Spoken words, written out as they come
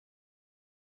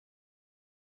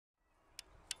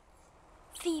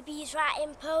Phoebe's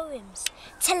writing poems.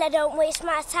 Tell her don't waste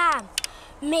my time.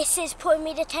 Mrs. putting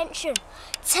me detention.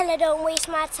 Tell her don't waste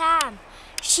my time.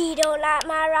 She don't like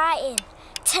my writing.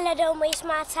 Tell her don't waste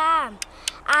my time.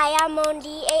 I am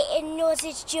only 8 and yours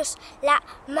is just like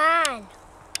mine.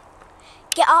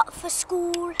 Get up for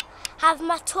school, have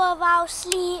my 12-hour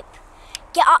sleep.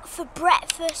 Get up for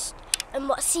breakfast and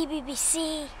watch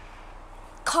CBBC.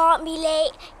 Can't be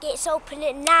late, gates open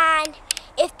at 9.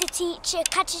 If the teacher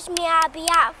catches me, I'll be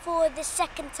out for the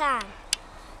second time.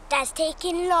 That's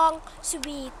taking long, so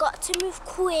we got to move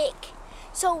quick.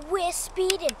 So we're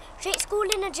speeding, straight school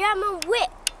in a German whip.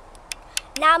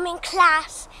 Now I'm in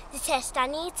class, the test I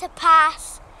need to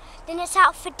pass. Then it's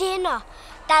out for dinner,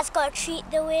 Dad's got to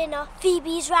treat the winner.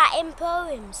 Phoebe's writing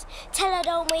poems, tell her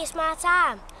don't waste my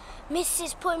time.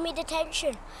 Mrs. putting me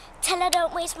detention, tell her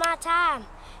don't waste my time.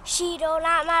 She don't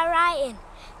like my writing,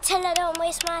 tell her don't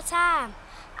waste my time.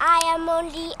 I am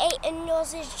only 8 and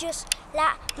yours is just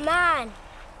like mine.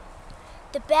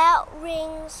 The bell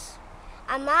rings,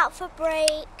 I'm out for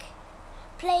break,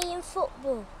 playing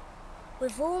football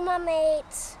with all my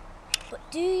mates. But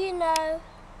do you know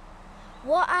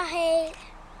what I hate?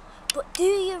 But do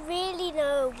you really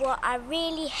know what I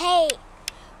really hate?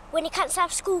 When you can't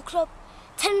have school club,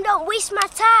 tell them don't waste my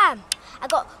time. I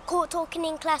got caught talking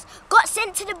in class, got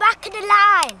sent to the back of the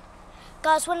line.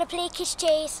 Girls wanna play kiss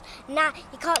chase, nah,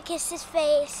 you can't kiss his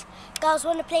face. Girls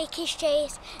wanna play kiss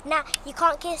chase, nah, you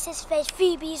can't kiss his face.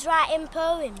 Phoebe's writing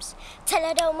poems, tell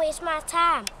her don't waste my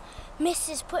time.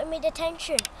 Mrs. putting me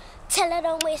detention, tell her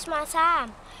don't waste my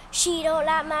time. She don't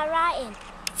like my writing,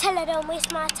 tell her don't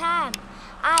waste my time.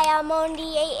 I am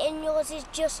only 8 and yours is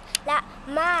just like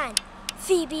mine.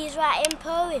 Phoebe's writing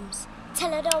poems,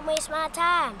 tell her don't waste my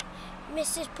time.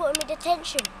 Mrs. putting me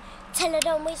detention, tell her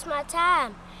don't waste my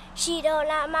time. She don't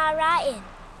like my writing,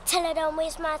 tell her don't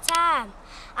waste my time.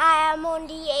 I am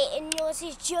only 8 and yours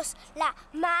is just like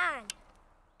mine.